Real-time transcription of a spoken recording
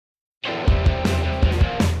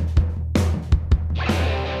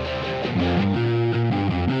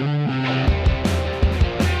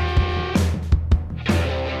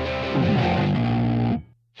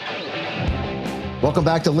Welcome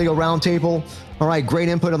back to Legal Roundtable. All right, great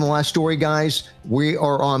input on the last story, guys. We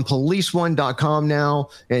are on policeone.com now.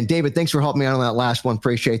 And David, thanks for helping me out on that last one.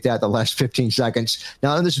 Appreciate that, the last 15 seconds.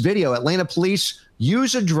 Now, in this video, Atlanta police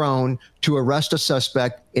use a drone to arrest a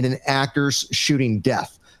suspect in an actor's shooting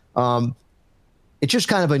death. It's just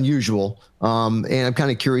kind of unusual. And I'm kind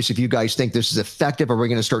of curious if you guys think this is effective. Are we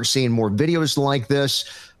going to start seeing more videos like this?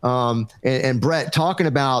 And Brett, talking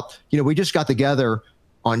about, we just got together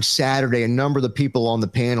on Saturday. A number of the people on the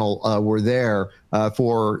panel were there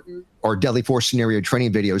for our Deadly Force scenario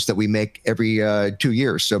training videos that we make every 2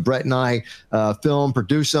 years. So Brett and I film,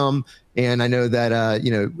 produce them. And I know that,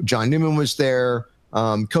 John Newman was there.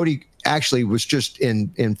 Cody actually was just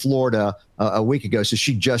in Florida a week ago, so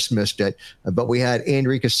she just missed it. But we had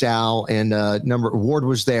Andrea Casal and Ward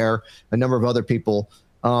was there, a number of other people.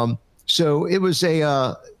 So it was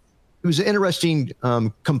an interesting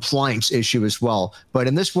compliance issue as well. But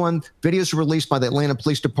in this one, videos were released by the Atlanta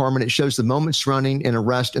Police Department. It shows the moments surrounding an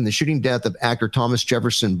arrest and the shooting death of actor Thomas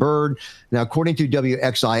Jefferson Byrd. Now, according to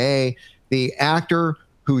WXIA, the actor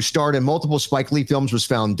who starred in multiple Spike Lee films was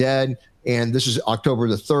found dead. And this is October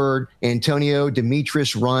the 3rd. Antonio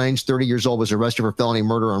Demetrius Rines, 30 years old, was arrested for felony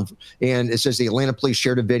murder. And it says the Atlanta police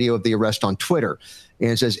shared a video of the arrest on Twitter.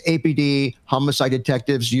 And it says APD homicide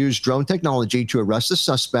detectives used drone technology to arrest the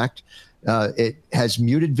suspect. It has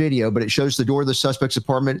muted video, but it shows the door of the suspect's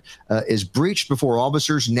apartment is breached before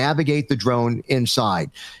officers navigate the drone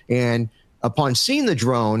inside. And upon seeing the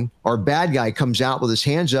drone, our bad guy comes out with his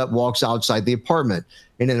hands up, walks outside the apartment.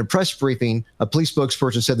 And in a press briefing, a police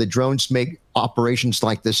spokesperson said that drones make operations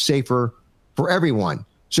like this safer for everyone.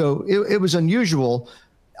 So it was unusual.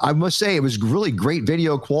 I must say it was really great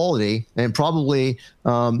video quality and probably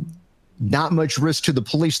not much risk to the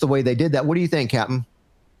police the way they did that. What do you think, Captain?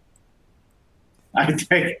 I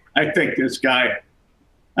think this guy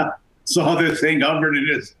saw this thing hovered in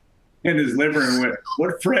his liver and went,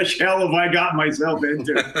 "What fresh hell have I got myself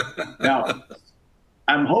into?" Now,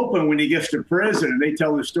 I'm hoping when he gets to prison and they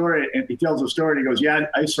tell the story, and he tells the story, and he goes, "Yeah,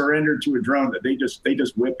 I surrendered to a drone that they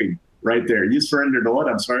just whip him right there." You surrendered to what?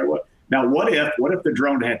 I'm sorry, what? Now, what if the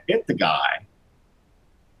drone had hit the guy?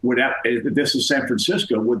 If this is San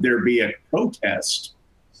Francisco, would there be a protest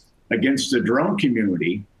against the drone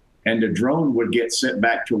community, and the drone would get sent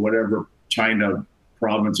back to whatever China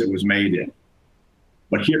province it was made in?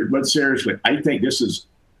 But seriously, I think this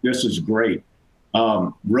is great.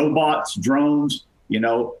 Robots, drones.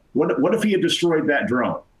 What if he had destroyed that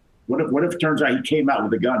drone? What if it turns out he came out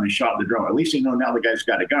with a gun and shot the drone? At least now the guy's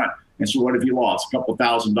got a gun. And so what if he lost a couple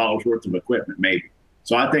 $1,000s worth of equipment, maybe?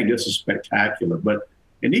 So I think this is spectacular. But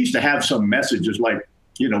it needs to have some messages like,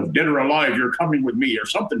 dead or alive, you're coming with me, or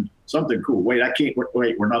something cool. Wait,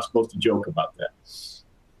 we're not supposed to joke about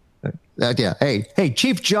that. Yeah. Hey,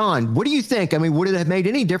 Chief John, what do you think? I mean, would it have made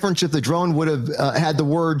any difference if the drone would have had the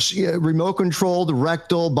words remote controlled,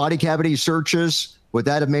 rectal, body cavity searches? Would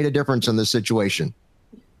that have made a difference in this situation?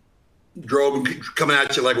 Drone coming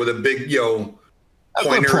at you like with a big,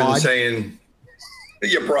 pointer and saying,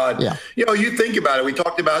 "Your prod." Yeah. You think about it. We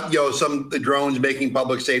talked about, some of the drones making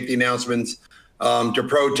public safety announcements to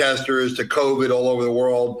protesters, to COVID all over the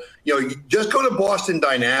world. Just go to Boston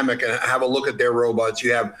Dynamic and have a look at their robots.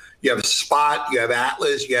 You have Spot, you have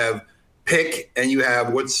Atlas, you have Pick, and you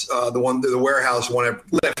have the warehouse one at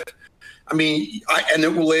Lyft. I mean, and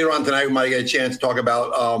then later on tonight we might get a chance to talk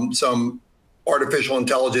about some artificial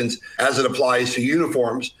intelligence as it applies to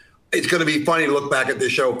uniforms. It's going to be funny to look back at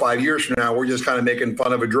this show 5 years from now. We're just kind of making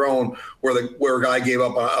fun of a drone where a guy gave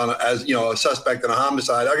up as a suspect in a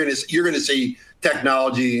homicide. You're going to see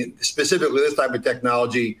technology, specifically this type of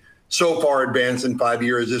technology, so far advanced in 5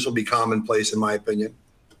 years. This will be commonplace, in my opinion.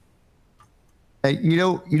 Hey,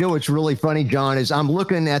 what's really funny, John, is I'm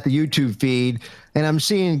looking at the YouTube feed and I'm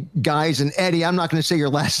seeing guys, and Eddie, I'm not going to say your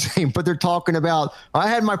last name, but they're talking about, I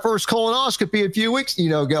had my first colonoscopy a few weeks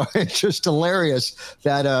ago. It's just hilarious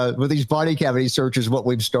that with these body cavity searches, what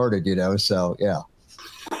we've started, so yeah.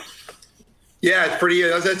 Yeah, it's pretty,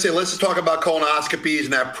 as I say, let's just talk about colonoscopies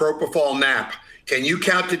and that propofol nap. Can you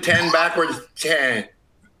count to 10 backwards? 10.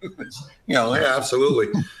 Yeah, absolutely.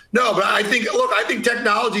 No, but I think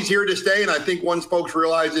technology's here to stay. And I think once folks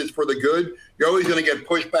realize it's for the good, you're always going to get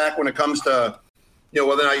pushback when it comes to,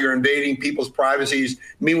 whether or not you're invading people's privacies.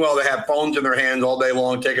 Meanwhile, they have phones in their hands all day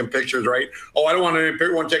long taking pictures, right? Oh, I don't want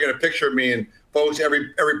everyone taking a picture of me. And folks, every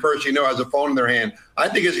person has a phone in their hand. I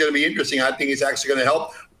think it's going to be interesting. I think it's actually going to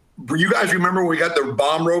help. You guys remember when we got the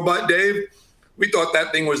bomb robot, Dave? We thought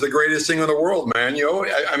that thing was the greatest thing in the world, man.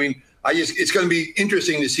 It's going to be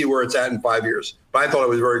interesting to see where it's at in 5 years. But I thought it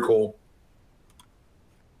was very cool.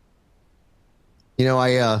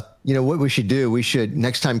 what we should do,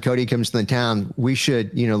 next time Cody comes to the town, we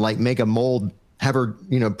should, like make a mold, have her,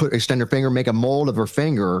 extend her finger, make a mold of her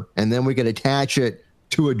finger, and then we could attach it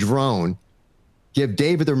to a drone, give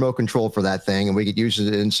David the remote control for that thing, and we could use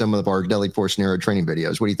it in some of our Deadly Force scenario training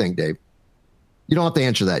videos. What do you think, Dave? You don't have to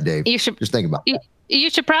answer that, Dave. You should just think about that. You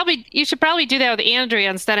should probably do that with Andrea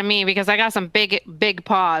instead of me, because I got some big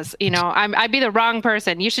paws. I'd be the wrong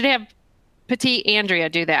person. You should have petite Andrea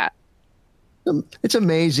do that. It's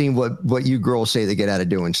amazing what you girls say they get out of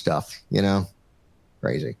doing stuff.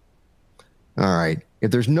 Crazy. All right.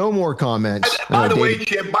 If there's no more comments. By the way,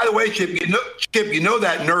 Chip, you know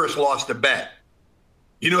that nurse lost a bet.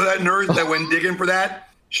 You know that nurse that went digging for that?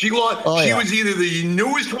 She lost. She was either the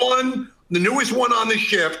newest one on the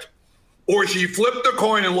shift, or she flipped the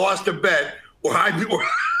coin and lost a bet,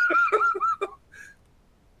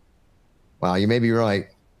 Wow, you may be right.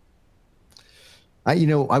 I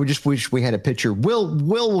would just wish we had a picture.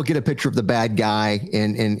 We'll get a picture of the bad guy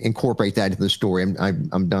and incorporate that into the story.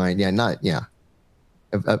 I'm dying.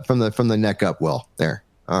 From the neck up. Will there.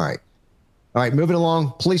 All right. Moving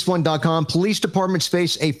along. Police1.com. Police departments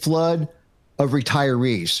face a flood of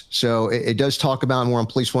retirees. So it does talk about more on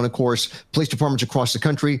Police One, of course. Police departments across the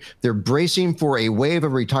country, they're bracing for a wave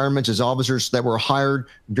of retirements as officers that were hired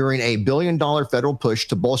during $1 billion federal push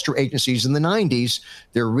to bolster agencies in the 90s.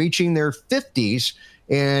 They're reaching their 50s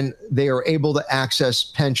and they are able to access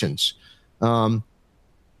pensions. I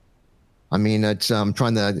guess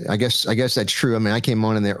that's true. I mean, I came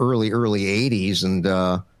on in the early 80s and,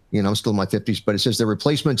 I'm still in my 50s, but it says the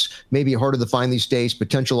replacements may be harder to find these days.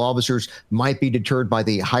 Potential officers might be deterred by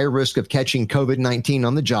the higher risk of catching COVID-19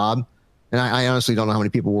 on the job. And I honestly don't know how many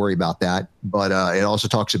people worry about that. But it also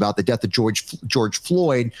talks about the death of George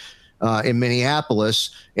Floyd in Minneapolis,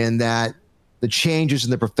 and that the changes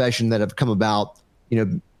in the profession that have come about,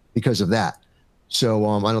 because of that. So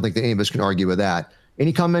I don't think that any of us can argue with that.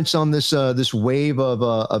 Any comments on this wave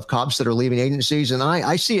of cops that are leaving agencies? And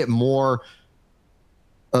I see it more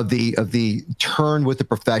of the turn with the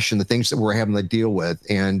profession, the things that we're having to deal with.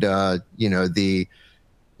 And,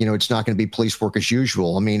 it's not going to be police work as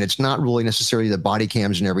usual. I mean, it's not really necessarily the body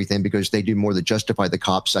cams and everything, because they do more to justify the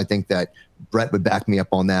cops. I think that Brett would back me up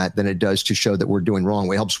on that than it does to show that we're doing wrong.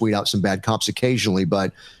 We help weed out some bad cops occasionally,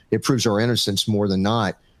 but it proves our innocence more than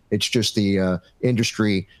not. It's just the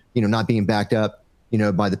industry, not being backed up,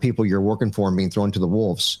 by the people you're working for and being thrown to the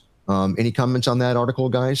wolves. Any comments on that article,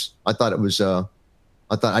 guys? I thought it was,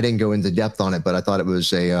 I didn't go into depth on it, but I thought it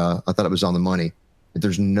was on the money. If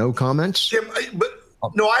there's no comments.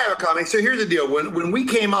 No, I have a comment. So here's the deal. When we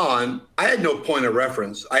came on, I had no point of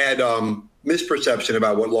reference. I had misperception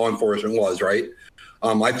about what law enforcement was, right?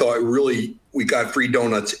 I thought really we got free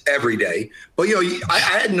donuts every day. But, I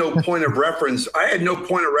had no point of reference. I had no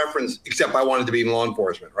point of reference except I wanted to be in law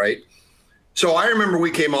enforcement, right? So I remember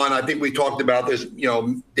we came on. I think we talked about this,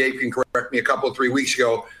 Dave can correct me, a couple of 3 weeks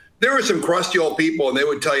ago. There were some crusty old people, and they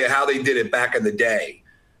would tell you how they did it back in the day.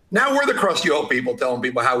 Now we're the crusty old people telling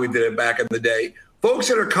people how we did it back in the day. Folks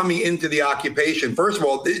that are coming into the occupation, first of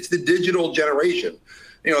all, it's the digital generation.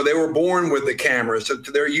 They were born with the cameras, so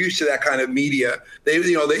they're used to that kind of media. They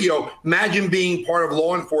imagine being part of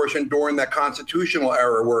law enforcement during that constitutional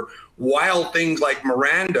era where wild things like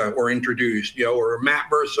Miranda were introduced, or Matt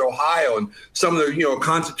versus Ohio, and some of the,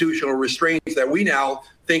 constitutional restraints that we now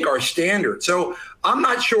think are standard. So I'm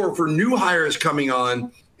not sure for new hires coming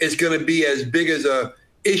on, it's going to be as big as a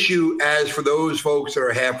issue as for those folks that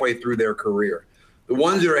are halfway through their career. The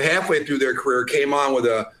ones that are halfway through their career came on with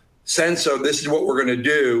a sense of this is what we're going to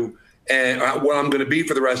do and what I'm going to be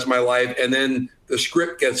for the rest of my life. And then the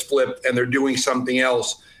script gets flipped and they're doing something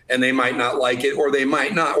else, and they might not like it, or they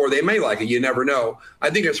might not, or they may like it. You never know. I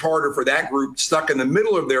think it's harder for that group stuck in the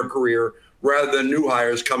middle of their career rather than new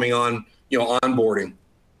hires coming on, onboarding.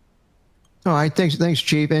 All right. Thanks,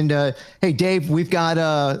 Chief. And hey, Dave, we've got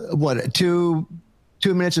 2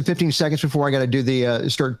 minutes and 15 seconds before I got to do the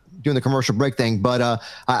start doing the commercial break thing. But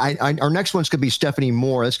our next one's going to be Stephanie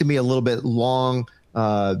Moore. That's going to be a little bit long,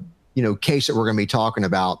 case that we're going to be talking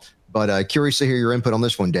about. But curious to hear your input on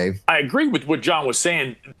this one, Dave. I agree with what John was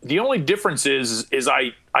saying. The only difference is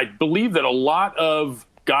I believe that a lot of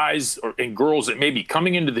guys and girls that may be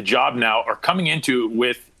coming into the job now are coming into it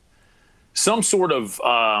with some sort of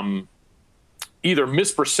either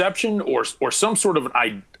misperception or some sort of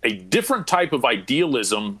a different type of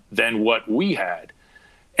idealism than what we had,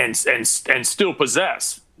 and still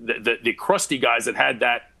possess the crusty guys that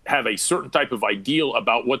have a certain type of ideal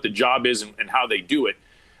about what the job is and how they do it.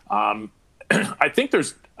 I think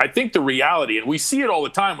the reality, and we see it all the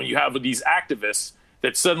time when you have these activists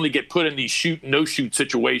that suddenly get put in these no shoot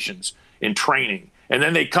situations in training, And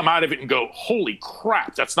then they come out of it and go, holy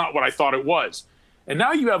crap, that's not what I thought it was. And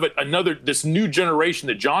now you have this new generation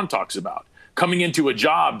that John talks about coming into a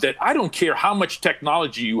job that I don't care how much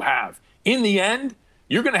technology you have. In the end,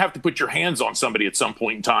 you're going to have to put your hands on somebody at some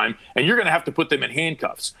point in time, and you're going to have to put them in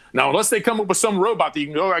handcuffs. Now, unless they come up with some robot that you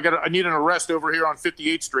can go, I need an arrest over here on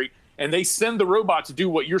 58th Street, and they send the robot to do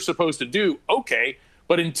what you're supposed to do, okay.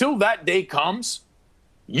 But until that day comes,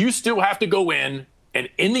 you still have to go in, and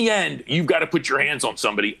in the end, you've got to put your hands on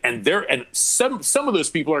somebody, and some of those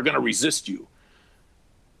people are going to resist you.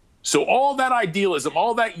 So all that idealism,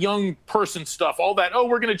 all that young person stuff, all that,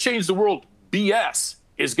 we're going to change the world, BS,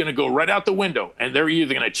 is going to go right out the window. And they're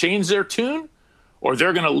either going to change their tune or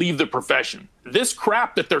they're going to leave the profession. This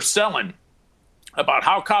crap that they're selling about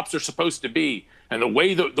how cops are supposed to be and the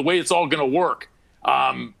way it's all going to work,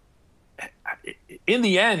 in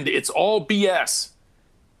the end, it's all BS.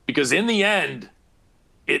 Because in the end,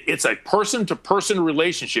 it's a person-to-person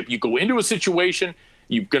relationship. You go into a situation,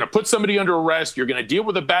 you're going to put somebody under arrest. You're going to deal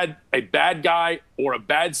with a bad guy or a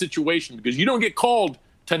bad situation because you don't get called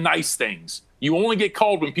to nice things. You only get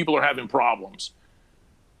called when people are having problems.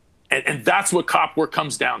 And that's what cop work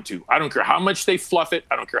comes down to. I don't care how much they fluff it.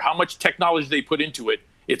 I don't care how much technology they put into it.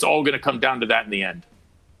 It's all going to come down to that in the end.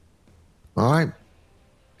 All right.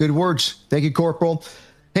 Good words. Thank you, Corporal.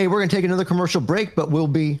 Hey, we're going to take another commercial break, but we'll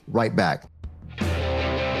be right back.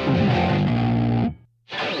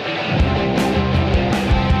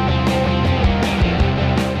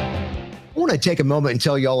 I want to take a moment and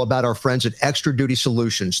tell you all about our friends at Extra Duty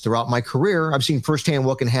Solutions. Throughout my career, I've seen firsthand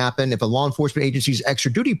what can happen if a law enforcement agency's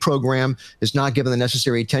extra duty program is not given the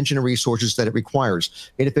necessary attention and resources that it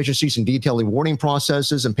requires. Inefficiencies in detailed rewarding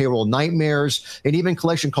processes and payroll nightmares, and even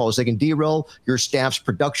collection calls, they can derail your staff's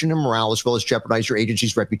production and morale as well as jeopardize your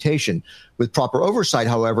agency's reputation. With proper oversight,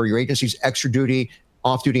 however, your agency's extra duty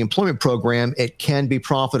off-duty employment program, it can be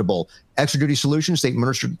profitable. Extra Duty Solutions, they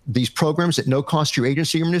administer these programs at no cost to your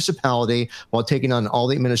agency or municipality while taking on all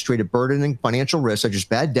the administrative burden and financial risks, such as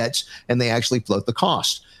bad debts, and they actually float the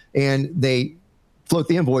cost. And they float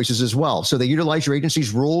the invoices as well. So they utilize your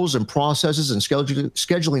agency's rules and processes and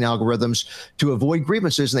scheduling algorithms to avoid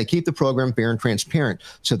grievances, and they keep the program fair and transparent.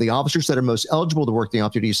 So the officers that are most eligible to work the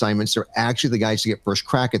off-duty assignments are actually the guys to get first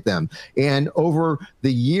crack at them. And over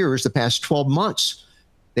the years, the past 12 months,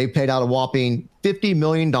 they've paid out a whopping $50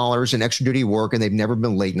 million in extra duty work, and they've never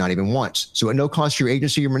been late, not even once. So at no cost to your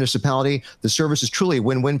agency or municipality, the service is truly a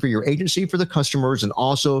win-win for your agency, for the customers, and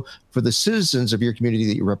also for the citizens of your community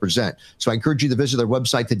that you represent. So I encourage you to visit their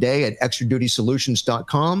website today at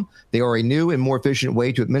extradutysolutions.com. They are a new and more efficient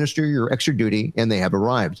way to administer your extra duty, and they have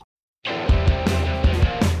arrived.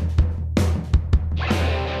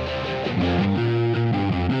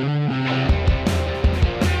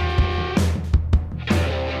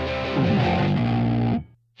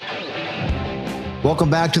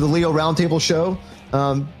 Welcome back to the Leo Roundtable Show.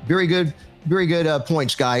 Very good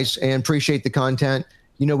points, guys, and appreciate the content.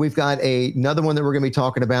 You know, we've got another one that we're going to be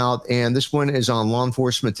talking about, and this one is on law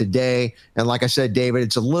enforcement today. And like I said, David,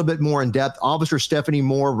 it's a little bit more in depth. Officer Stephanie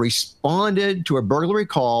Moore responded to a burglary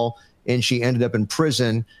call, and she ended up in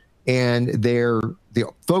prison. And the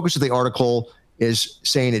focus of the article is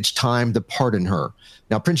saying it's time to pardon her.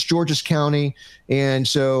 Now, Prince George's County, and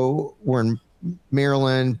so we're in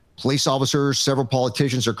Maryland. Police officers, several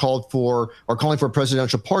politicians are calling for a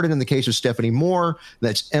presidential pardon in the case of Stephanie Moore.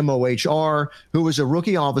 That's MOHR, who was a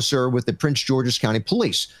rookie officer with the Prince George's County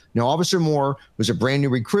Police. Now, Officer Moore was a brand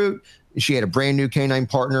new recruit. She had a brand new canine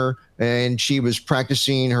partner, and she was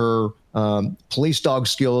practicing her police dog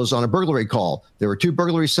skills on a burglary call. There were two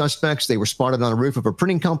burglary suspects. They were spotted on a roof of a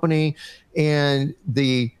printing company, and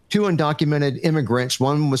the two undocumented immigrants,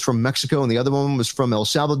 one was from Mexico and the other one was from El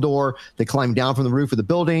Salvador. They climbed down from the roof of the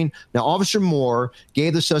building. Now, Officer Moore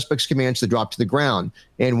gave the suspects commands to drop to the ground,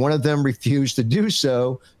 and one of them refused to do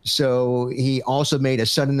so. So he also made a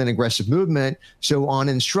sudden and aggressive movement. So on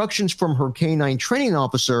instructions from her canine training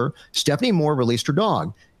officer, Stephanie Moore released her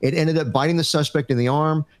dog. It ended up biting the suspect in the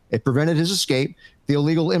arm. It prevented his escape. The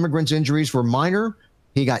illegal immigrant's injuries were minor.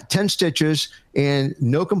 He got 10 stitches, and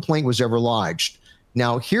no complaint was ever lodged.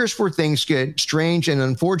 Now, here's where things get strange, and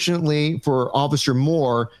unfortunately for Officer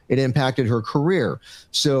Moore, it impacted her career.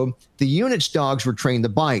 So the unit's dogs were trained to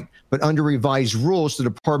bite, but under revised rules, the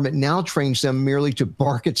department now trains them merely to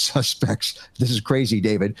bark at suspects. This is crazy,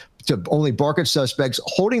 David, to only bark at suspects,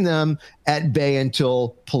 holding them at bay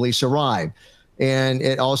until police arrive. And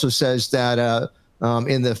it also says that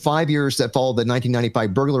in the 5 years that followed the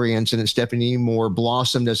 1995 burglary incident, Stephanie Moore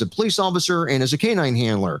blossomed as a police officer and as a canine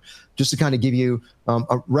handler. Just to kind of give you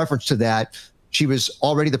a reference to that, She was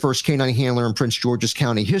already the first canine handler in Prince George's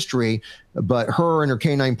County history, but her and her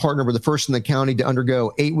canine partner were the first in the county to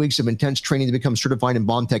undergo 8 weeks of intense training to become certified in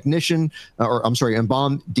bomb in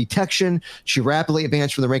bomb detection. She rapidly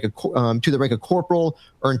advanced from the rank of to the rank of corporal,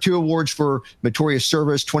 earned 2 awards for meritorious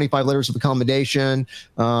service, 25 letters of accommodation.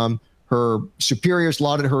 Her superiors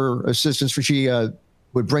lauded her assistance for she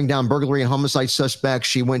would bring down burglary and homicide suspects.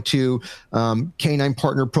 She went to canine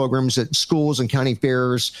partner programs at schools and county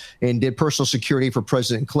fairs and did personal security for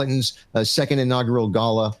President Clinton's second inaugural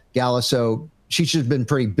gala. So she should have been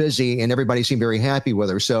pretty busy, and everybody seemed very happy with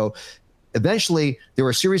her. So eventually, there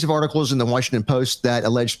were a series of articles in the Washington Post that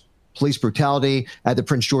alleged police brutality at the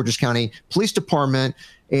Prince George's County Police Department,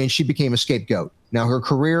 and she became a scapegoat. Now, her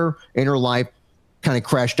career and her life kind of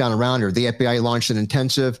crashed down around her. The FBI launched an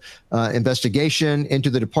intensive investigation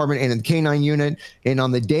into the department and in the canine unit. And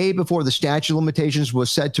on the day before the statute of limitations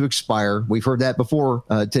was set to expire, we've heard that before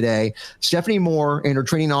today, Stephanie Moore and her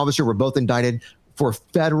training officer were both indicted for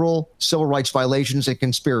federal civil rights violations and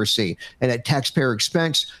conspiracy. And at taxpayer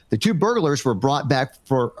expense, the 2 burglars were brought back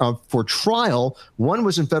for trial. One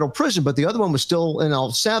was in federal prison, but the other one was still in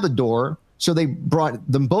El Salvador. So they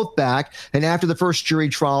brought them both back. And after the first jury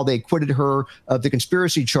trial, they acquitted her of the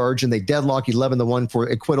conspiracy charge, and they deadlocked 11-1 for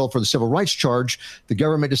acquittal for the civil rights charge. The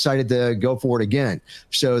government decided to go for it again.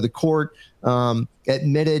 So the court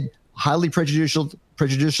admitted highly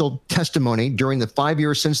prejudicial testimony during the 5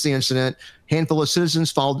 years since the incident. Handful of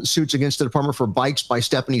citizens filed suits against the department for bites by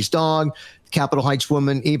Stephanie's dog. Capitol Heights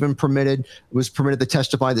woman even was permitted to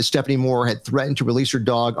testify that Stephanie Moore had threatened to release her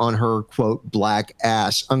dog on her, quote, black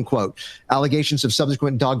ass, unquote. Allegations of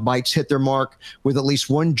subsequent dog bites hit their mark with at least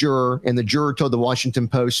one juror, and the juror told the Washington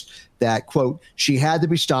Post that, quote, she had to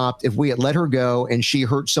be stopped. If we had let her go and she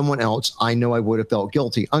hurt someone else, I know I would have felt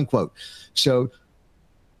guilty, unquote. So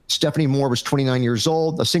Stephanie Moore was 29 years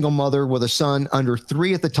old, a single mother with a son under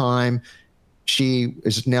 3 at the time. She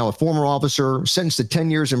is now a former officer, sentenced to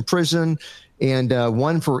 10 years in prison, and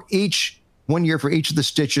 1 year for each of the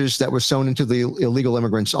stitches that were sewn into the illegal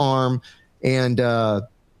immigrant's arm. And, of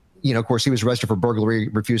course, he was arrested for burglary,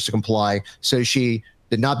 refused to comply. So she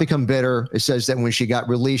did not become bitter. It says that when she got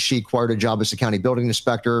released, she acquired a job as a county building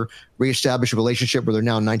inspector, reestablished a relationship with her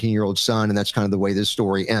now 19-year-old son, and that's kind of the way this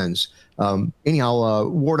story ends. Anyhow,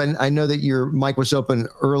 Ward, I know that your mic was open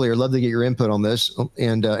earlier. I'd love to get your input on this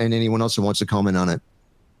and anyone else who wants to comment on it.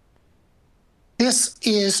 This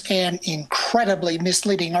is an incredibly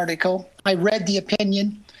misleading article. I read the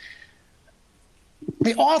opinion.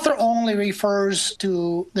 The author only refers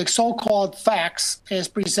to the so-called facts as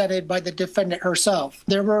presented by the defendant herself.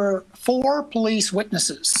 There were 4 police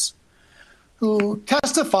witnesses who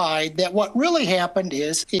testified that what really happened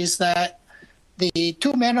is that the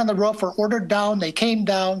 2 men on the roof were ordered down. They came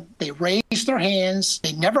down. They raised their hands.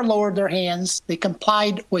 They never lowered their hands. They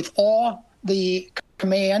complied with all the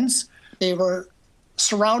commands. They were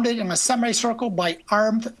surrounded in a semicircle by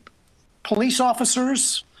armed police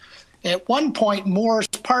officers. At one point, Moore's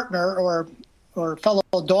partner or fellow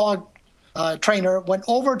dog trainer went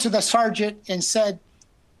over to the sergeant and said,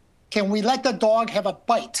 "Can we let the dog have a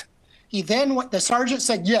bite?" The sergeant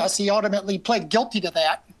said yes. He ultimately pled guilty to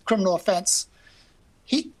that criminal offense.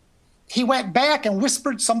 He went back and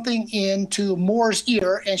whispered something into Moore's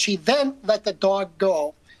ear, and she then let the dog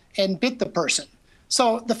go and bit the person.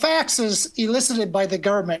 So the facts as elicited by the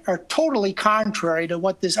government are totally contrary to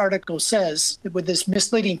what this article says with this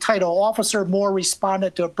misleading title. Officer Moore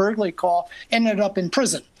responded to a burglary call, ended up in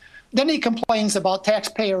prison. Then he complains about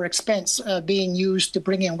taxpayer expense being used to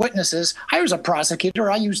bring in witnesses. I was a prosecutor.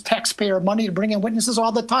 I use taxpayer money to bring in witnesses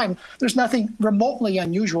all the time. There's nothing remotely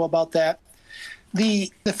unusual about that. The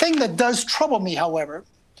thing that does trouble me, however,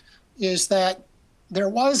 is that there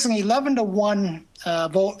was an 11-1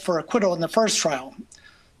 vote for acquittal in the first trial.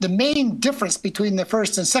 The main difference between the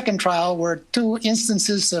first and second trial were 2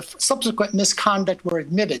 instances of subsequent misconduct were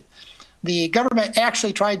admitted. The government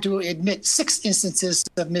actually tried to admit 6 instances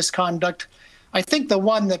of misconduct. I think the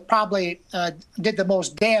one that probably did the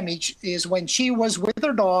most damage is when she was with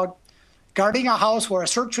her dog guarding a house where a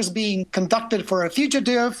search was being conducted for a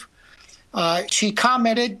fugitive. She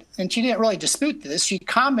commented, and she didn't really dispute this, she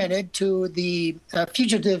commented to the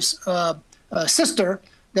fugitive's sister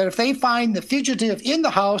that if they find the fugitive in the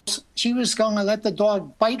house, she was going to let the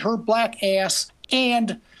dog bite her black ass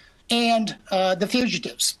and the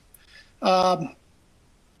fugitives.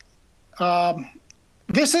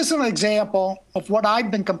 This is an example of what I've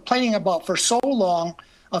been complaining about for so long,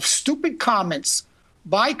 of stupid comments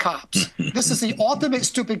by cops. This is the ultimate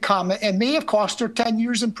stupid comment and may have cost her 10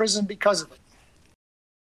 years in prison because of it.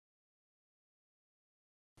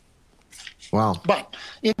 Wow. But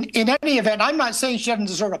in any event, I'm not saying she doesn't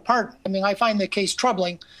deserve a pardon. I mean, I find the case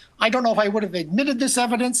troubling. I don't know if I would have admitted this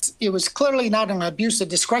evidence. It was clearly not an abuse of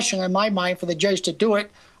discretion in my mind for the judge to do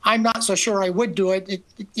it. I'm not so sure I would do it.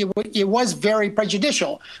 It was very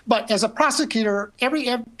prejudicial. But as a prosecutor, every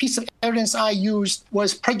piece of evidence I used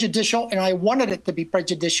was prejudicial, and I wanted it to be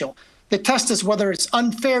prejudicial. The test is whether it's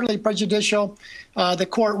unfairly prejudicial. The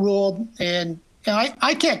court ruled, and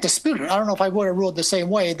I can't dispute it. I don't know if I would have ruled the same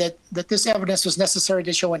way, that this evidence was necessary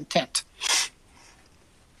to show intent.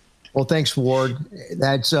 Well, thanks, Ward.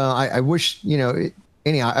 That's I wish,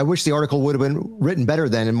 anyhow, I wish the article would have been written better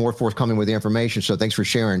then and more forthcoming with the information. So thanks for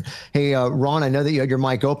sharing. Hey, Ron, I know that you had your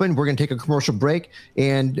mic open. We're going to take a commercial break,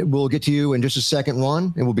 and we'll get to you in just a second,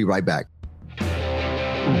 Ron, and we'll be right back.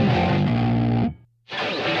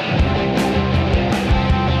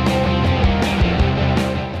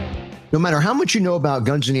 No matter how much you know about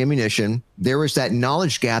guns and ammunition, there is that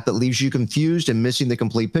knowledge gap that leaves you confused and missing the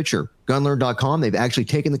complete picture. Gunlearn.com, they've actually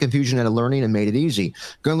taken the confusion out of learning and made it easy.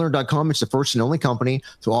 Gunlearn.com is the first and only company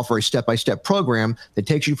to offer a step-by-step program that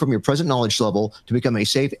takes you from your present knowledge level to become a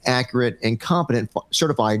safe, accurate, and competent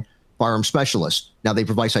certified firearm specialist. Now, they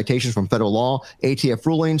provide citations from federal law, ATF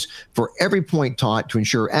rulings for every point taught to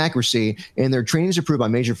ensure accuracy, and their training is approved by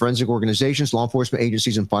major forensic organizations, law enforcement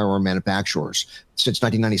agencies, and firearm manufacturers. Since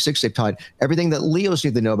 1996, they've taught everything that Leos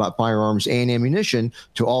need to know about firearms and ammunition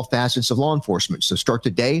to all facets of law enforcement. So start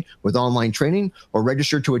today with online training or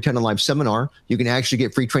register to attend a live seminar. You can actually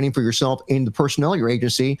get free training for yourself and the personnel of your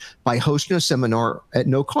agency by hosting a seminar at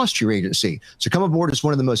no cost to your agency. So come aboard as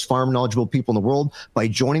one of the most firearm knowledgeable people in the world by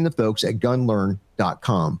joining the folks at gunlearn.com.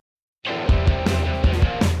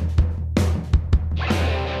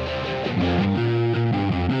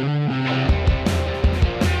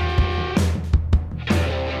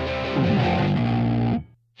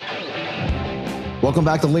 Welcome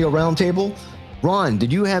back to Leo Roundtable. Ron,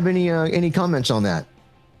 did you have any comments on that?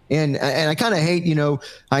 And I kind of hate,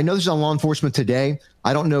 I know this is on Law Enforcement Today.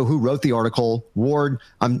 I don't know who wrote the article. Ward,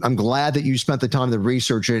 I'm glad that you spent the time to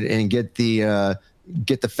research it and get the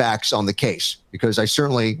facts on the case, because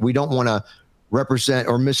we don't want to represent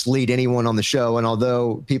or mislead anyone on the show. And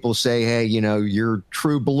although people say, hey, you're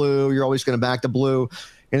true blue, you're always going to back the blue.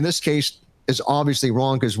 In this case, is obviously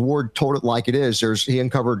wrong because Ward told it like it is. He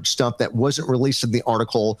uncovered stuff that wasn't released in the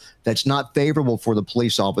article that's not favorable for the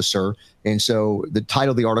police officer. And so the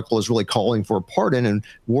title of the article is really calling for a pardon. And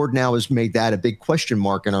Ward now has made that a big question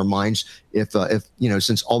mark in our minds. If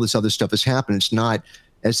since all this other stuff has happened, it's not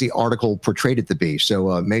as the article portrayed it to be.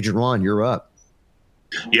 So Major Ron, you're up.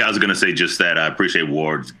 Yeah, I was going to say just that. I appreciate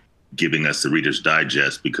Ward giving us the Reader's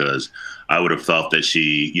Digest, because I would have thought that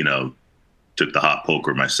she, took the hot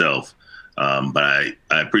poker myself. But I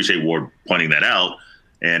appreciate Ward pointing that out.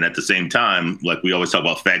 And at the same time, like we always talk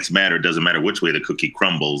about, facts matter. It doesn't matter which way the cookie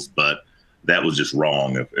crumbles, but that was just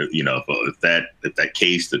wrong. If that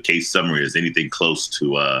case, the case summary is anything close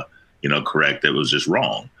to, correct, it was just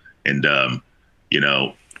wrong. And,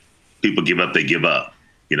 people give up, they give up,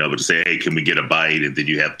 but to say, hey, can we get a bite? And did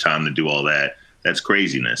you have time to do all that? That's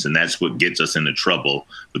craziness. And that's what gets us into trouble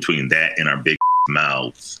between that and our big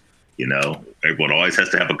mouths. Everyone always has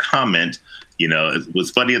to have a comment. What's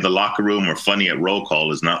funny at the locker room or funny at roll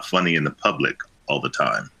call is not funny in the public all the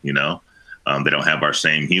time. They don't have our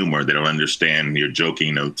same humor. They don't understand you're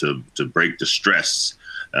joking, to break the stress.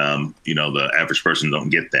 The average person don't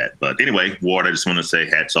get that. But anyway, Ward, I just want to say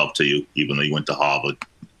hats off to you, even though you went to Harvard.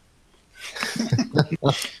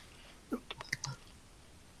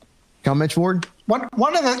 Comments, Ward? One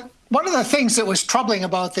of the things that was troubling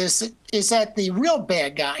about this is that the real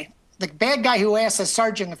bad guy, the bad guy who asked the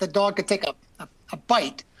sergeant if the dog could take a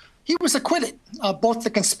bite, he was acquitted of both the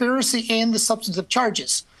conspiracy and the substantive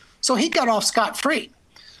charges. So he got off scot-free.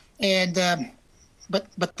 And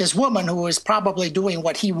but this woman who was probably doing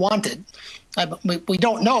what he wanted, we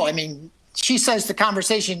don't know. I mean, she says the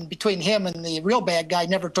conversation between him and the real bad guy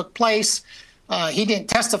never took place. He didn't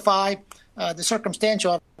testify. The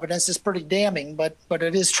circumstantial evidence is pretty damning, but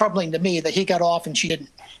it is troubling to me that he got off and she didn't.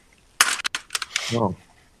 Oh.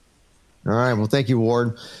 All right. Well, thank you,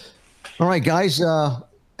 Ward. All right, guys.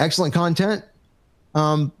 Excellent content.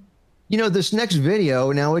 This next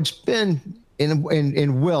video, now it's been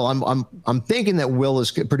in Will. I'm thinking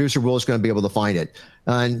that producer Will is going to be able to find it.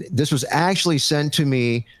 And this was actually sent to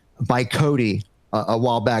me by Cody a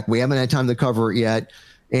while back. We haven't had time to cover it yet.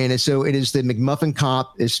 And so it is the McMuffin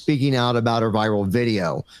cop is speaking out about her viral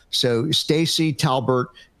video. So Stacey Talbert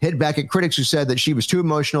hit back at critics who said that she was too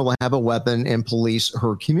emotional to have a weapon and police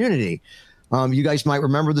her community. You guys might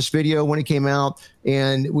remember this video when it came out,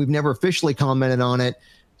 and we've never officially commented on it.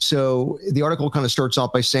 So the article kind of starts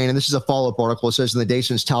off by saying, and this is a follow-up article, it says, in the day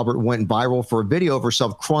since Talbert went viral for a video of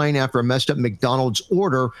herself crying after a messed up McDonald's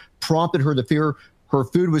order prompted her to fear her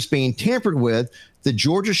food was being tampered with, the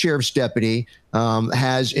Georgia Sheriff's Deputy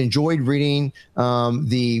has enjoyed reading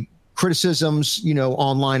the criticisms,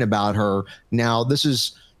 online about her. Now, this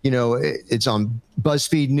is, it's on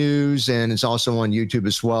BuzzFeed News and it's also on YouTube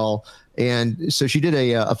as well. And so she did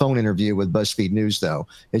a phone interview with BuzzFeed News, though.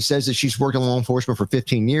 It says that she's worked in law enforcement for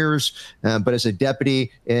 15 years, but as a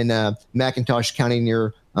deputy in McIntosh County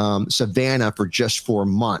near Savannah for just 4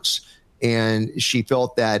 months. And she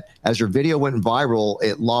felt that as her video went viral,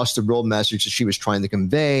 it lost the real message that she was trying to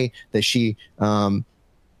convey, that she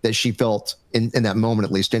felt in that moment,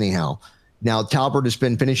 at least anyhow. Now, Talbert has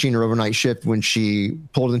been finishing her overnight shift when she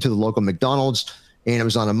pulled into the local McDonald's, and it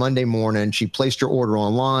was on a Monday morning. She placed her order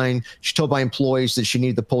online. She told by employees that she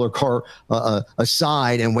needed to pull her car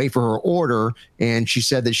aside and wait for her order. And she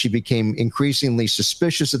said that she became increasingly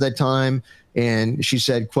suspicious at that time. And she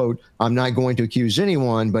said, quote, "I'm not going to accuse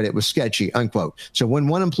anyone, but it was sketchy," unquote. So when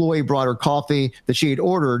one employee brought her coffee that she had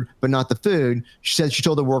ordered, but not the food, she said she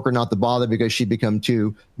told the worker not to bother because she'd become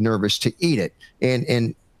too nervous to eat it.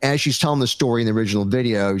 And as she's telling the story in the original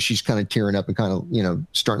video, she's kind of tearing up and kind of,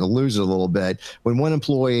 starting to lose it a little bit. When one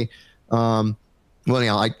employee,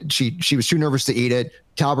 she was too nervous to eat it.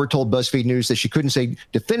 Talbert told BuzzFeed News that she couldn't say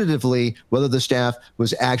definitively whether the staff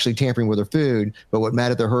was actually tampering with her food, but what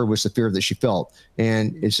mattered to her was the fear that she felt.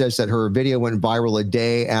 And it says that her video went viral a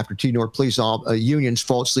day after two Newark police unions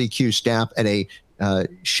falsely accused staff at a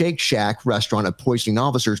Shake Shack restaurant of poisoning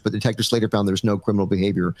officers, but detectives later found there's no criminal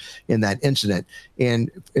behavior in that incident.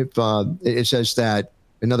 And if it says that,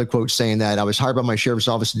 another quote saying that, "I was hired by my sheriff's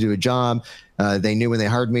office to do a job. They knew when they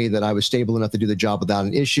hired me that I was stable enough to do the job without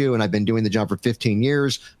an issue, and I've been doing the job for 15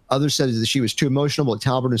 years. Others said that she was too emotional, but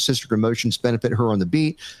Talbert insisted her emotions benefit her on the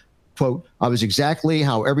beat. Quote, "I was exactly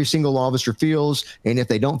how every single officer feels, and if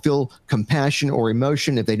they don't feel compassion or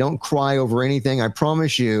emotion, if they don't cry over anything, I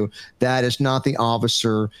promise you that is not the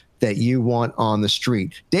officer that you want on the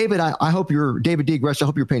street." David, I hope David Degrest, I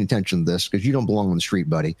hope you're paying attention to this because you don't belong on the street,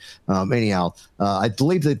 buddy. Anyhow, I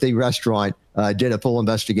believe that the restaurant did a full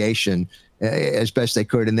investigation as best they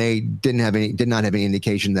could, and they did not have any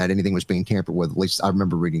indication that anything was being tampered with. At least I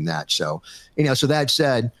remember reading that. So, so that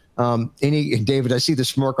said, David, I see the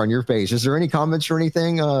smirk on your face. Is there any comments or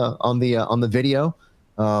anything on the video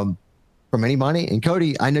from anybody? And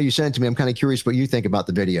Cody, I know you sent it to me. I'm kind of curious what you think about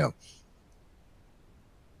the video.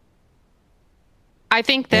 I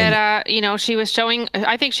think that she was showing.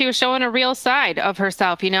 I think she was showing a real side of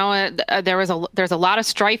herself. There's a lot of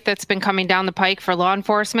strife that's been coming down the pike for law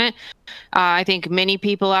enforcement. I think many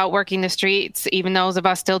people out working the streets, even those of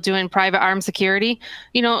us still doing private armed security,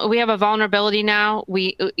 we have a vulnerability now.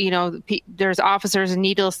 There's officers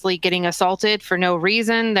needlessly getting assaulted for no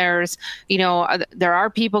reason. There's, there are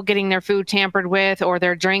people getting their food tampered with or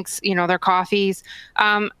their drinks, their coffees.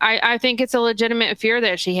 I think it's a legitimate fear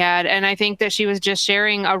that she had. And I think that she was just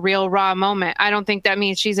sharing a real raw moment. I don't think that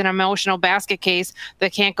means she's an emotional basket case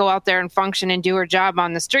that can't go out there and function and do her job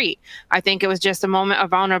on the street. I think it was just a moment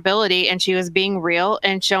of vulnerability, and she was being real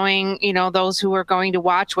and showing, those who were going to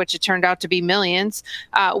watch, which it turned out to be millions,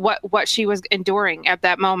 what she was enduring at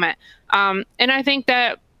that moment. And I think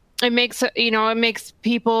that it makes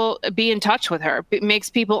people be in touch with her. It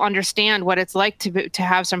makes people understand what it's like to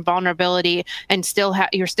have some vulnerability and still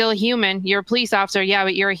you're still a human. You're a police officer, yeah,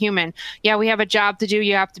 but you're a human. Yeah, we have a job to do.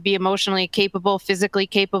 You have to be emotionally capable, physically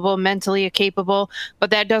capable, mentally capable,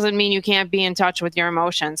 but that doesn't mean you can't be in touch with your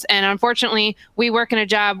emotions. And unfortunately, we work in a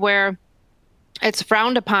job where it's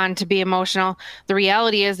frowned upon to be emotional. The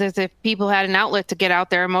reality is if people had an outlet to get out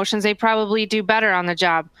their emotions, they probably do better on the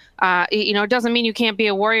job. It doesn't mean you can't be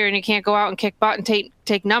a warrior and you can't go out and kick butt and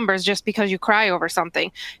take numbers just because you cry over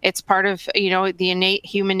something. It's part of, the innate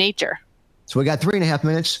human nature. So we got 3.5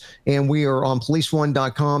 minutes, and we are on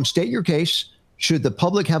policeone.com. State your case. Should the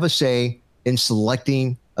public have a say in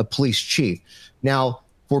selecting a police chief? Now,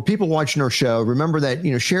 for people watching our show, remember that,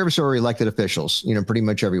 sheriffs are elected officials, pretty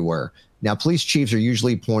much everywhere. Now, police chiefs are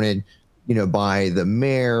usually appointed, by the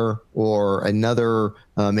mayor or another,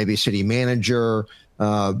 maybe a city manager.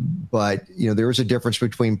 But, there is a difference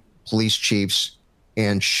between police chiefs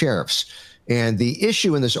and sheriffs. And the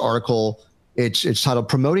issue in this article, it's titled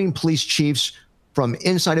 "Promoting Police Chiefs from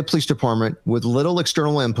Inside a Police Department with Little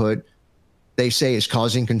External Input," they say is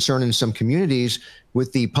causing concern in some communities,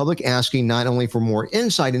 with the public asking not only for more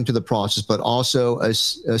insight into the process, but also a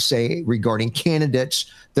say regarding candidates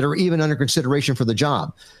that are even under consideration for the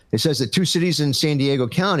job. It says that 2 cities in San Diego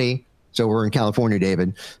County, so we're in California,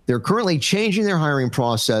 David, they're currently changing their hiring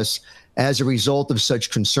process as a result of such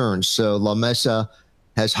concerns. So La Mesa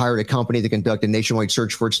has hired a company to conduct a nationwide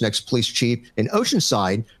search for its next police chief. And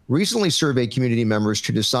Oceanside recently surveyed community members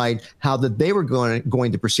to decide how that they were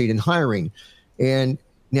going to proceed in hiring. And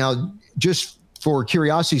now, just for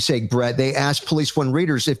curiosity's sake, Brett, they asked Police One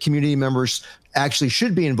readers if community members actually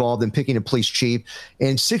should be involved in picking a police chief,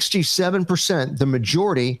 and 67%, the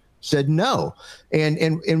majority, said no.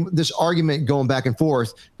 And this argument going back and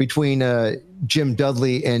forth between Jim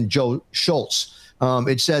Dudley and Joe Schultz,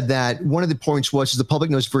 it said that one of the points was the public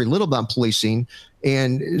knows very little about policing,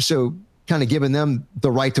 and so kind of giving them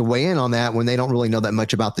the right to weigh in on that when they don't really know that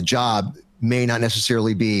much about the job may not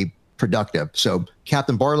necessarily be productive. So,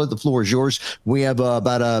 Captain Bartlett, the floor is yours. We have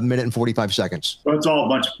about a minute and 45 seconds. Well, it's all a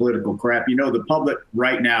bunch of political crap. You know, the public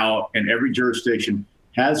right now in every jurisdiction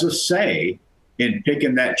has a say in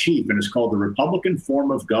picking that chief, and it's called the Republican form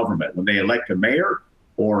of government. When they elect a mayor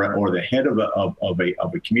or the head of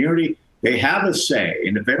a community, they have a say.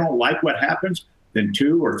 And if they don't like what happens, then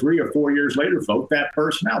 2 or 3 or 4 years later, vote that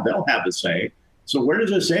person out. They'll have a say. So where does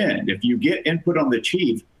this end? If you get input on the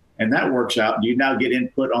chief and that works out, you now get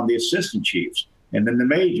input on the assistant chiefs and then the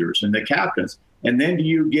majors and the captains. And then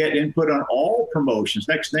you get input on all promotions.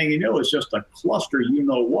 Next thing you know, it's just a cluster, you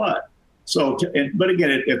know what. So, but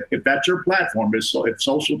again, if that's your platform, if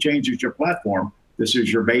social change is your platform, this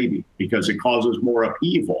is your baby because it causes more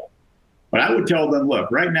upheaval. But I would tell them,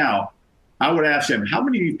 look, right now, I would ask them, how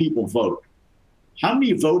many of you people vote? How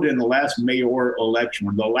many voted in the last mayor election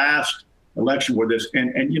or the last election where this,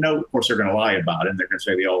 and you know, of course, they're going to lie about it and they're going to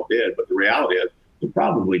say they all did, but the reality is they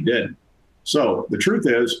probably didn't. So the truth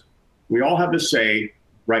is, we all have a say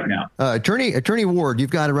right now. Attorney Ward,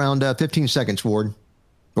 you've got around 15 seconds, Ward.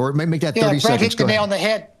 Or make that 30 seconds. Brad hit the nail on the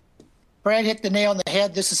head. Brad hit the nail on the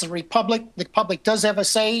head. This is a republic. The public does have a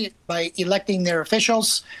say by electing their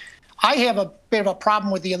officials. I have a bit of a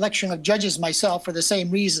problem with the election of judges myself for the same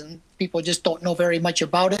reason. People just don't know very much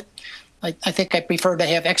about it. I think I prefer to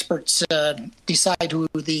have experts decide who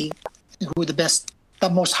the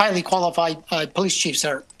most highly qualified police chiefs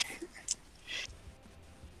are.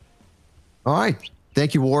 All right.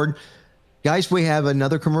 Thank you, Ward. Guys, we have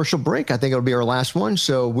another commercial break. I think it'll be our last one,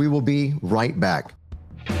 so we will be right back.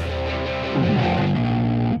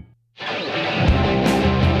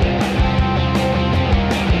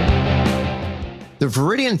 The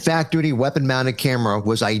Veridian Fact Duty weapon-mounted camera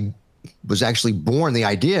was actually born, the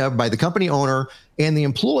idea, by the company owner and the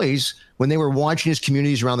employees when they were watching as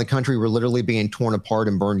communities around the country were literally being torn apart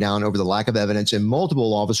and burned down over the lack of evidence in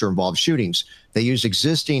multiple officer-involved shootings. They used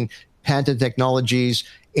existing patented technologies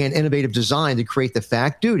and innovative design to create the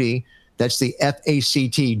Fact Duty. That's the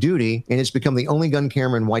FACT duty, and it's become the only gun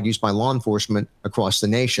camera in wide use by law enforcement across the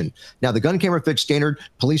nation. Now, the gun camera fits standard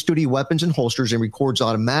police duty weapons and holsters and records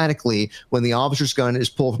automatically when the officer's gun is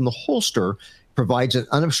pulled from the holster, provides an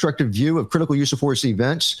unobstructed view of critical use of force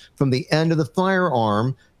events from the end of the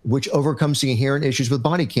firearm, which overcomes the inherent issues with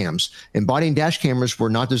body cams. And body and dash cameras were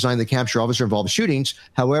not designed to capture officer-involved shootings.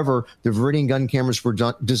 However, the Veridian gun cameras were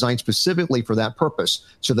designed specifically for that purpose.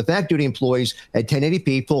 So the Fact Duty employs a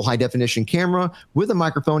 1080p full high-definition camera with a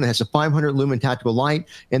microphone that has a 500 lumen tactical light,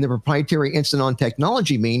 and the proprietary instant-on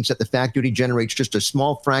technology means that the Fact Duty generates just a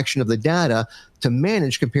small fraction of the data to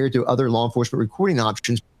manage compared to other law enforcement recording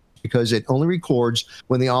options, because it only records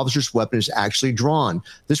when the officer's weapon is actually drawn.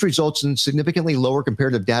 This results in significantly lower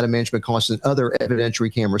comparative data management costs than other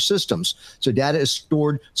evidentiary camera systems. So data is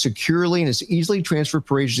stored securely and is easily transferred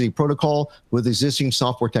per agency protocol with existing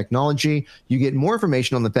software technology. You get more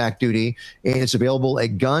information on the Fact Duty, and it's available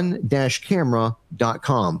at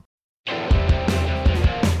gun-camera.com.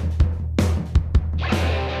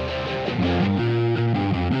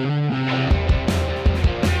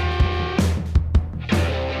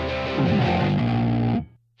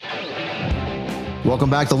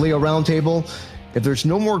 Welcome back to Leo Roundtable. If there's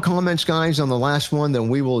no more comments, guys, on the last one, then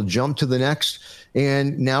we will jump to the next.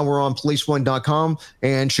 And now we're on policeone.com,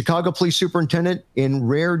 and Chicago Police Superintendent in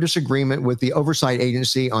rare disagreement with the oversight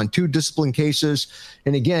agency on 2 discipline cases.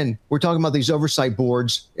 And again, we're talking about these oversight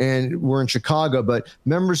boards, and we're in Chicago, but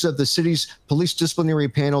members of the city's police disciplinary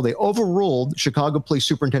panel, they overruled Chicago Police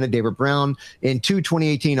Superintendent David Brown in 2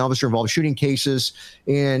 2018 officer-involved shooting cases.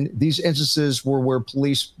 And these instances were where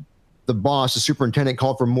the boss, the superintendent,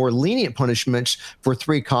 called for more lenient punishments for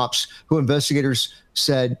 3 cops who investigators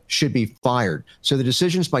said should be fired. So the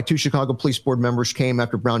decisions by 2 Chicago Police Board members came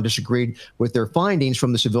after Brown disagreed with their findings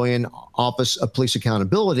from the Civilian Office of Police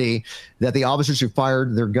Accountability that the officers who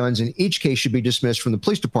fired their guns in each case should be dismissed from the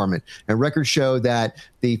police department. And records show that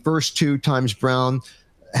the first 2 times Brown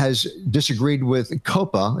has disagreed with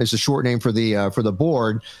COPA, is the short name for the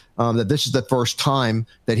board, that this is the first time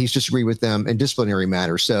that he's disagreed with them in disciplinary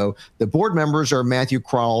matters. So the board members are Matthew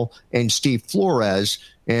Crowell and Steve Flores,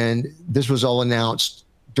 and this was all announced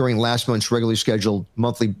during last month's regularly scheduled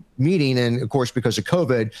monthly meeting. And of course, because of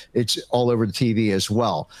COVID, it's all over the TV as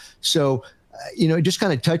well. So, it just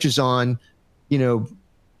kind of touches on,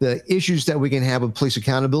 the issues that we can have with police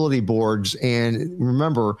accountability boards. And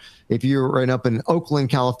remember, if you're up in Oakland,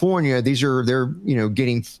 California, they're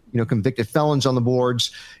getting, convicted felons on the boards.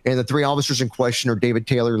 And the 3 officers in question are David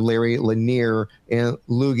Taylor, Larry Lanier, and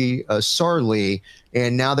Luigi Sarli.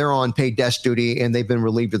 And now they're on paid desk duty and they've been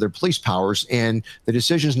relieved of their police powers. And the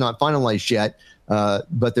decision's not finalized yet.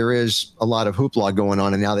 But there is a lot of hoopla going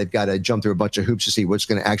on, and now they've got to jump through a bunch of hoops to see what's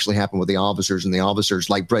going to actually happen with the officers. And the officers,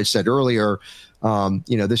 like Brett said earlier,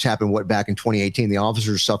 this happened back in 2018. The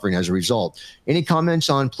officers are suffering as a result. Any comments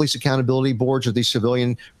on police accountability boards or these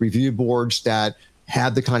civilian review boards that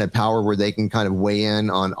have the kind of power where they can kind of weigh in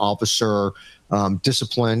on officer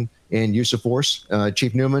discipline and use of force?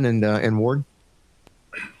 Chief Newman and Ward?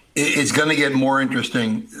 It's going to get more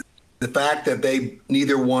interesting. The fact that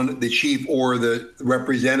neither one, the chief or the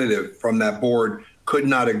representative from that board, could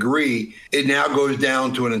not agree, it now goes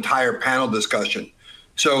down to an entire panel discussion.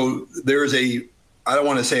 So there's I don't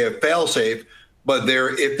want to say a fail-safe, but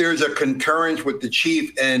if there's a concurrence with the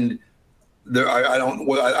chief and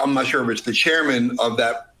I'm not sure if it's the chairman of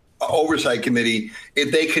that oversight committee,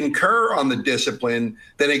 if they concur on the discipline,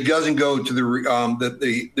 then it doesn't go to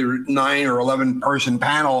the 9 or 11 person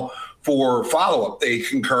panel for follow-up. They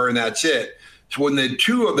concur and that's it. So when the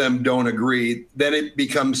 2 of them don't agree, then it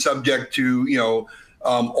becomes subject to,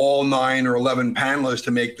 all 9 or 11 panelists to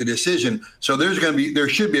make the decision. So there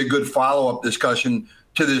should be a good follow-up discussion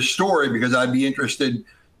to this story, because I'd be interested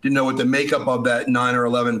to know what the makeup of that 9 or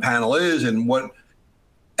 11 panel is and what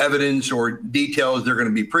evidence or details they're going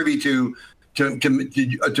to be privy to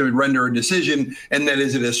render a decision. And then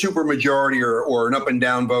is it a super majority or an up and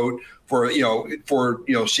down vote for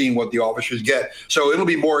seeing what the officers get. So it'll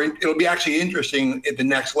be actually interesting at the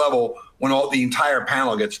next level when the entire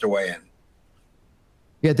panel gets to weigh in.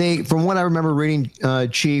 Yeah, from what I remember reading,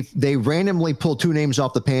 Chief, they randomly pull 2 names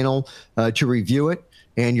off the panel to review it.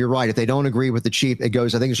 And you're right. If they don't agree with the chief, it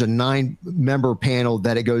goes, I think it's a 9-member panel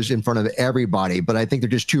that it goes in front of everybody. But I think they're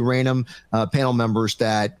just 2 random panel members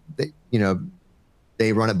that,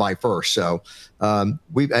 they run it by first. So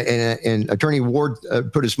and Attorney Ward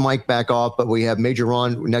put his mic back off, but we have Major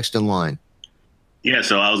Ron next in line. Yeah,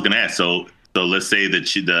 so I was going to ask. So let's say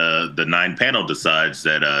that the 9 panel decides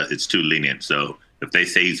that it's too lenient. So if they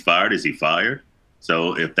say he's fired, is he fired?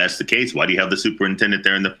 So if that's the case, why do you have the superintendent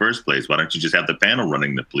there in the first place? Why don't you just have the panel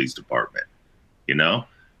running the police department? Now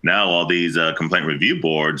all these complaint review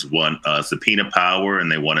boards want subpoena power,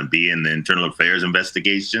 and they want to be in the internal affairs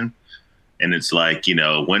investigation. And it's like,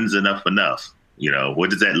 when's enough? What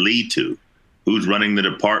does that lead to? Who's running the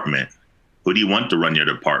department? Who do you want to run your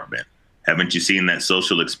department? Haven't you seen that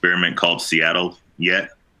social experiment called Seattle yet?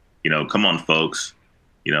 Come on, folks.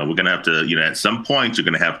 We're going to have to, at some point, you're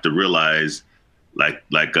going to have to realize, like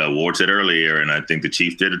Ward said earlier, and I think the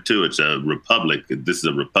chief did it too, it's a republic. This is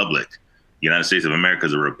a republic. The United States of America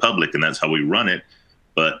is a republic, and that's how we run it.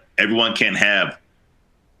 But everyone can't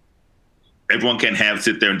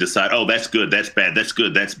sit there and decide, oh, that's good, that's bad, that's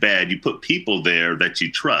good, that's bad. You put people there that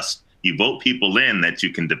you trust. You vote people in that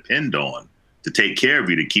you can depend on to take care of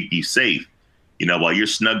you, to keep you safe. While you're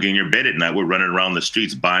snug in your bed at night, we're running around the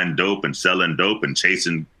streets buying dope and selling dope and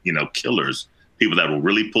chasing, killers, people that will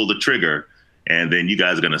really pull the trigger. And then you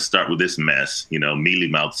guys are going to start with this mess, mealy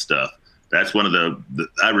mouth stuff. That's one of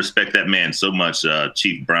I respect that man so much,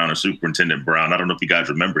 Chief Brown or Superintendent Brown. I don't know if you guys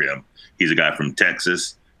remember him. He's a guy from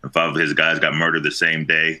Texas, and 5 of his guys got murdered the same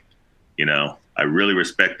day. I really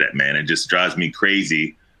respect that man. It just drives me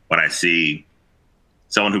crazy when I see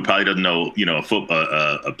someone who probably doesn't know,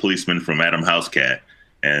 a policeman from Adam Housecat,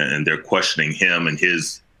 and they're questioning him and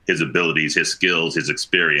his abilities, his skills, his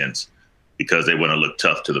experience, because they want to look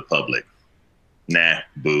tough to the public. Nah,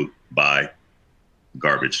 boo, bye,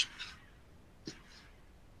 garbage.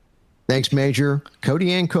 Thanks, Major.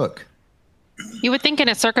 Cody Ann Cook. You would think in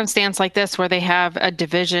a circumstance like this, where they have a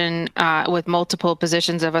division with multiple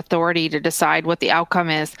positions of authority to decide what the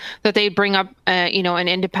outcome is, that they bring up, an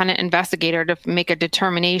independent investigator to make a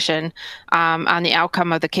determination on the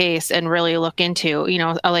outcome of the case and really look into,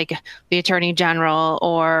 like the attorney general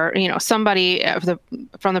or, somebody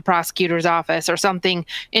from the prosecutor's office or something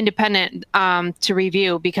independent to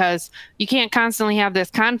review, because you can't constantly have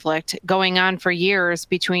this conflict going on for years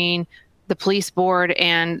between the police board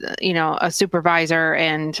and, a supervisor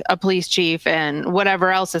and a police chief and whatever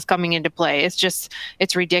else is coming into play.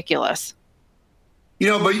 It's ridiculous.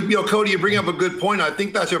 But Cody, you bring up a good point. I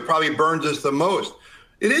think that's what probably burns us the most.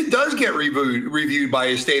 It does get reviewed by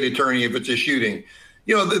a state attorney if it's a shooting.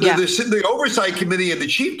 The oversight committee and the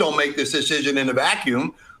chief don't make this decision in a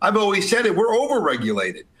vacuum. I've always said it. We're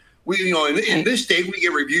overregulated. In this state, we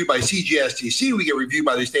get reviewed by CGSTC. We get reviewed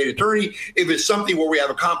by the state attorney. If it's something where we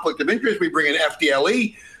have a conflict of interest, we bring in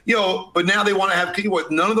FDLE. But now they want to have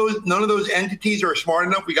none of those entities are smart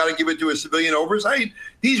enough. We got to give it to a civilian oversight.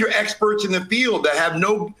 These are experts in the field that have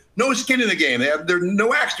no skin in the game. They're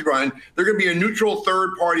no axe to grind. They're going to be a neutral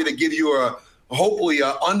third party that gives you hopefully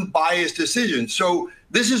an unbiased decision. So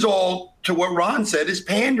this is all, to what Ron said, is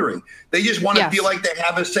pandering. They just want to feel like they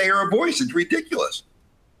have a say or a voice. It's ridiculous.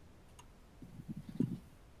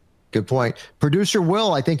 Good point. Producer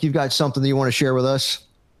Will, I think you've got something that you want to share with us.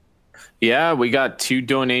 Yeah, we got 2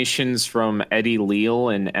 donations from Eddie Leal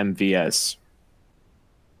and MVS.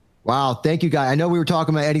 Wow, thank you, guys. I know we were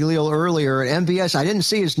talking about Eddie Leal earlier. At MVS, I didn't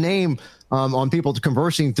see his name on people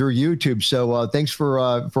conversing through YouTube. So thanks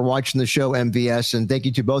for watching the show, MVS, and thank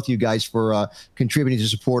you to both you guys for contributing to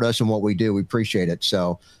support us and what we do. We appreciate it.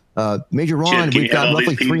 So, Major Ron, we've got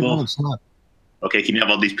roughly 3 minutes left. Okay, can you have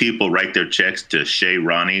all these people write their checks to Shay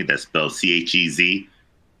Ronnie? That's spelled CHEZ.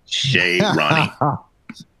 Shay Ronnie.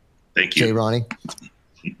 Thank you. Shay Ronnie.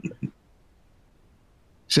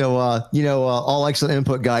 So, all excellent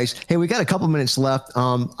input, guys. Hey, we got a couple minutes left.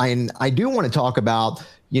 I do want to talk about,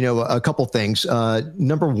 a couple things.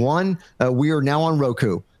 Number one, we are now on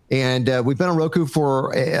Roku. And we've been on Roku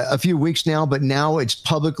for a few weeks now, but now it's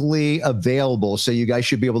publicly available. So you guys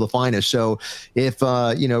should be able to find us. So if,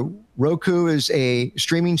 Roku is a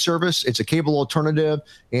streaming service, it's a cable alternative.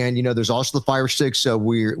 And, there's also the Fire Stick. So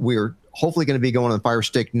we're hopefully going to be going on the Fire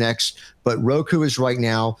Stick next. But Roku is right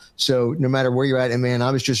now. So no matter where you're at, and man, I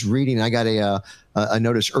was just reading, I got a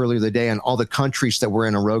notice earlier today on all the countries that we're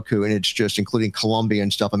in on Roku. And it's just including Colombia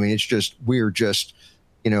and stuff. I mean, we're just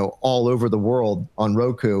all over the world on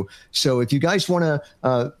Roku. So if you guys want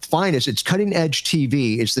to find us, it's Cutting Edge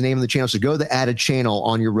TV. It's the name of the channel. So go to the added channel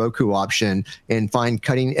on your Roku option and find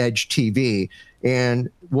Cutting Edge TV.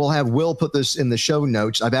 And we'll have Will put this in the show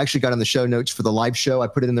notes. I've actually got in the show notes for the live show. I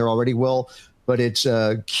put it in there already, Will. But it's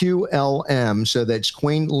QLM. So that's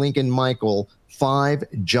Queen Lincoln Michael 5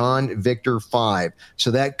 John Victor 5. So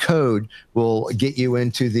that code will get you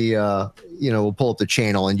into the we'll pull up the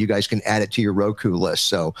channel and you guys can add it to your Roku list.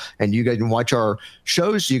 So, and you guys can watch our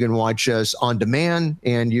shows. You can watch us on demand,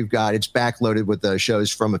 and it's backloaded with the shows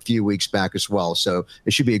from a few weeks back as well. So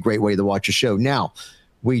it should be a great way to watch a show. Now,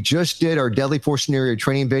 we just did our Deadly Force scenario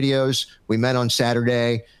training videos. We met on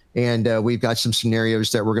Saturday, and we've got some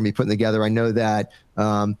scenarios that we're going to be putting together. I know that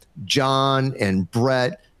John and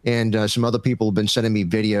Brett and some other people have been sending me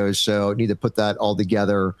videos, so I need to put that all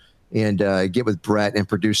together and get with Brett and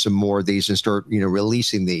produce some more of these and start,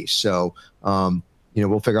 releasing these. So,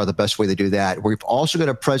 we'll figure out the best way to do that. We've also got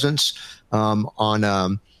a presence on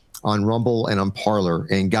Rumble and on Parler.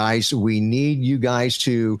 And guys, we need you guys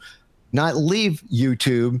to not leave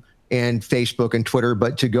YouTube and Facebook and Twitter,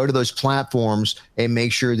 but to go to those platforms and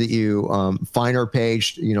make sure that you find our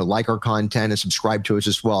page, like our content and subscribe to us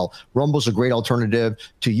as well. Rumble's a great alternative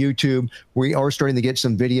to YouTube. We are starting to get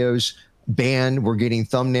some videos banned. We're getting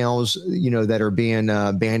thumbnails, that are being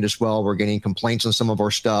banned as well. We're getting complaints on some of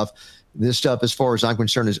our stuff. This stuff, as far as I'm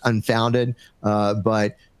concerned, is unfounded,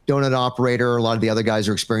 but Donut Operator, a lot of the other guys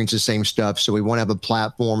are experiencing the same stuff. So we want to have a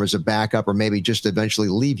platform as a backup, or maybe just eventually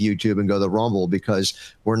leave YouTube and go to Rumble, because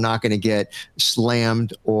we're not going to get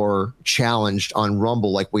slammed or challenged on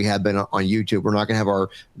Rumble like we have been on YouTube. We're not going to have our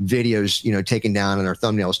videos, taken down and our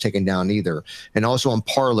thumbnails taken down either. And also on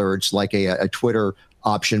Parler, it's like a Twitter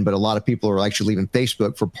option, but a lot of people are actually leaving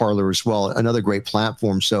Facebook for Parler as well. Another great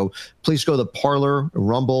platform. So please go to Parler,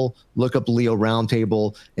 Rumble, look up Leo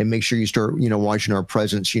Roundtable, and make sure you start, watching our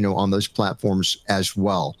presence, on those platforms as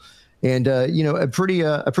well. And, a pretty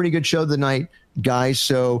good show tonight, guys.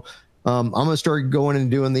 So I'm going to start going and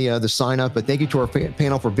doing the sign up, but thank you to our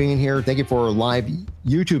panel for being here. Thank you for our live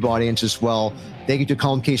YouTube audience as well. Thank you to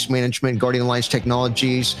Calm Case Management, Guardian Alliance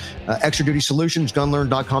Technologies, Extra Duty Solutions,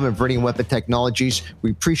 Gunlearn.com, and Viridian Weapon Technologies. We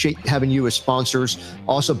appreciate having you as sponsors.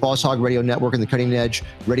 Also, Boss Hog Radio Network and the Cutting Edge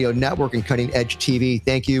Radio Network and Cutting Edge TV.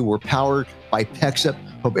 Thank you. We're powered by PEXIP.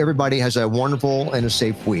 Hope everybody has a wonderful and a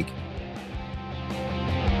safe week.